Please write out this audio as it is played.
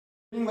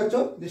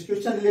बच्चों, this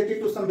question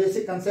related to some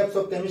basic concepts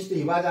of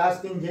chemistry was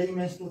asked in JEE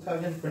Mains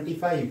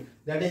 2025.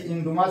 That is,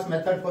 in Dumas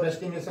method for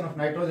estimation of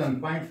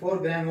nitrogen,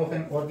 0.4 gram of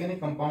an organic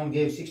compound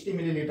gave 60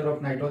 milliliter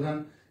of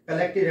nitrogen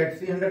collected at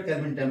 300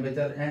 Kelvin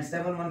temperature and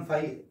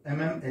 715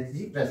 mm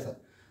Hg pressure.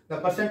 The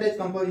percentage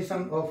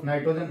composition of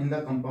nitrogen in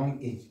the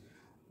compound is.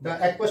 The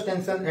aqueous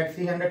tension at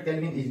 300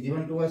 Kelvin is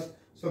given to us,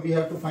 so we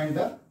have to find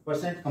the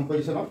percent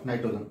composition of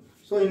nitrogen.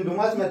 So in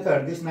Dumas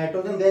method, this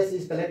nitrogen gas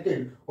is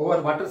collected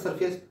over water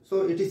surface,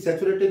 so it is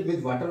saturated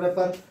with water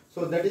vapor.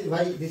 So that is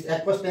why this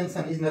aqueous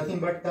tension is nothing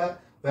but the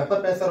vapor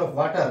pressure of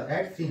water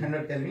at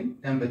 300 Kelvin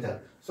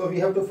temperature. So we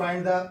have to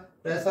find the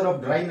pressure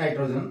of dry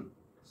nitrogen.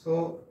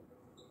 So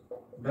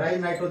dry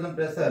nitrogen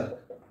pressure,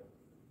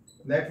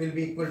 that will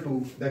be equal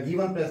to the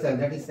given pressure,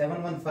 that is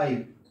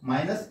 715,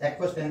 minus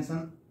aqueous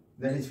tension,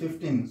 that is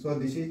 15. So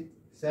this is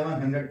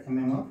 700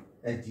 mm of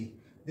Hg.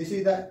 This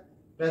is the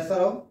pressure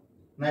of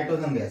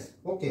nitrogen gas.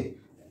 Okay.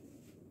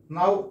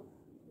 Now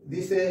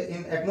this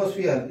in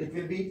atmosphere, it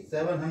will be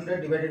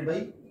 700 divided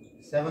by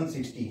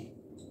 760.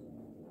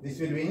 This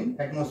will be in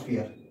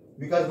atmosphere,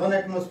 because one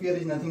atmosphere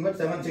is nothing but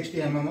 760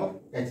 mm of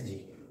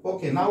Hg.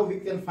 Okay. Now we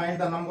can find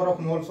the number of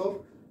moles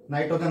of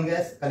nitrogen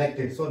gas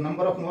collected. So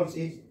number of moles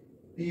is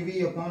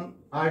PV upon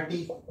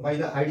RT by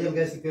the ideal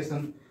gas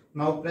equation.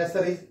 Now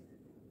pressure is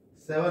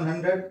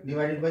 700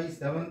 divided by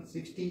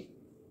 760.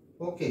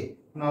 Okay.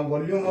 Now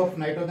volume of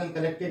nitrogen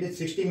collected is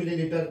 60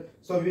 milliliter.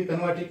 So we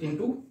convert it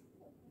into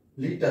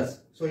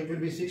liters. So it will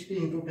be 60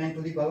 into 10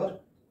 to the power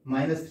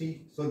minus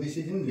 3. So this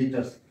is in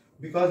liters.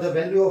 Because the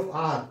value of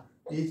R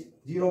is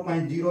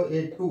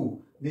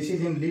 0.082. This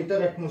is in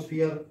liter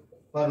atmosphere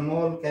per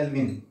mole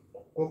Kelvin.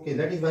 Okay.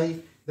 That is why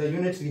the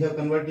units we have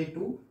converted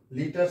to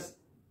liters.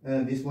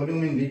 This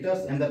volume in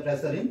liters and the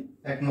pressure in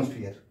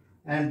atmosphere.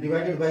 And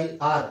divided by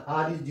R.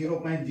 R is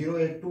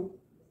 0.082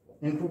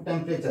 into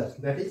temperature,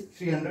 that is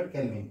 300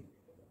 Kelvin.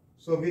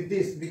 So with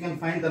this we can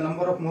find the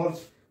number of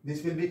moles.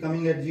 This will be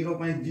coming at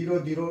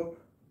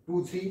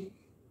 0.0023.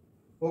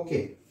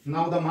 Okay.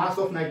 Now the mass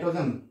of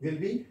nitrogen will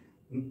be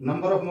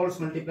number of moles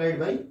multiplied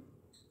by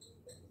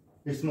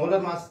its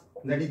molar mass,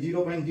 that is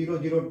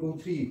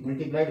 0.0023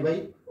 multiplied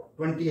by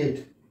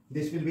 28.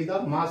 This will be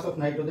the mass of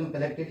nitrogen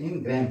collected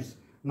in grams.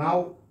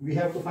 Now we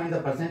have to find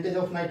the percentage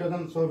of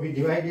nitrogen, so we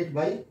divide it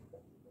by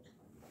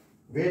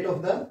weight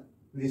of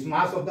this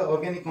mass of the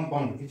organic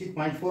compound, which is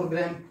 0.4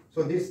 gram.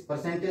 So this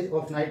percentage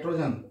of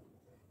nitrogen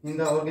in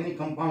the organic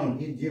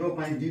compound is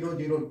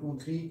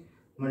 0.0023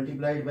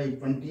 multiplied by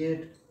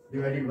 28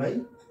 divided by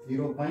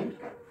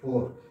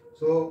 0.4.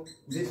 So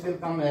this will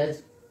come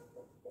as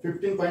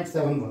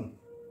 15.71.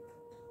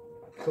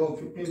 So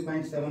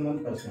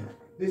 15.71%.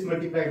 This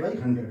multiplied by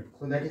 100.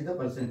 So that is the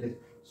percentage.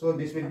 So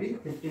this will be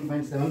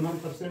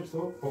 15.71%.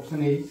 So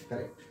option A is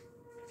correct.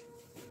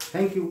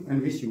 Thank you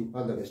and wish you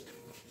all the best.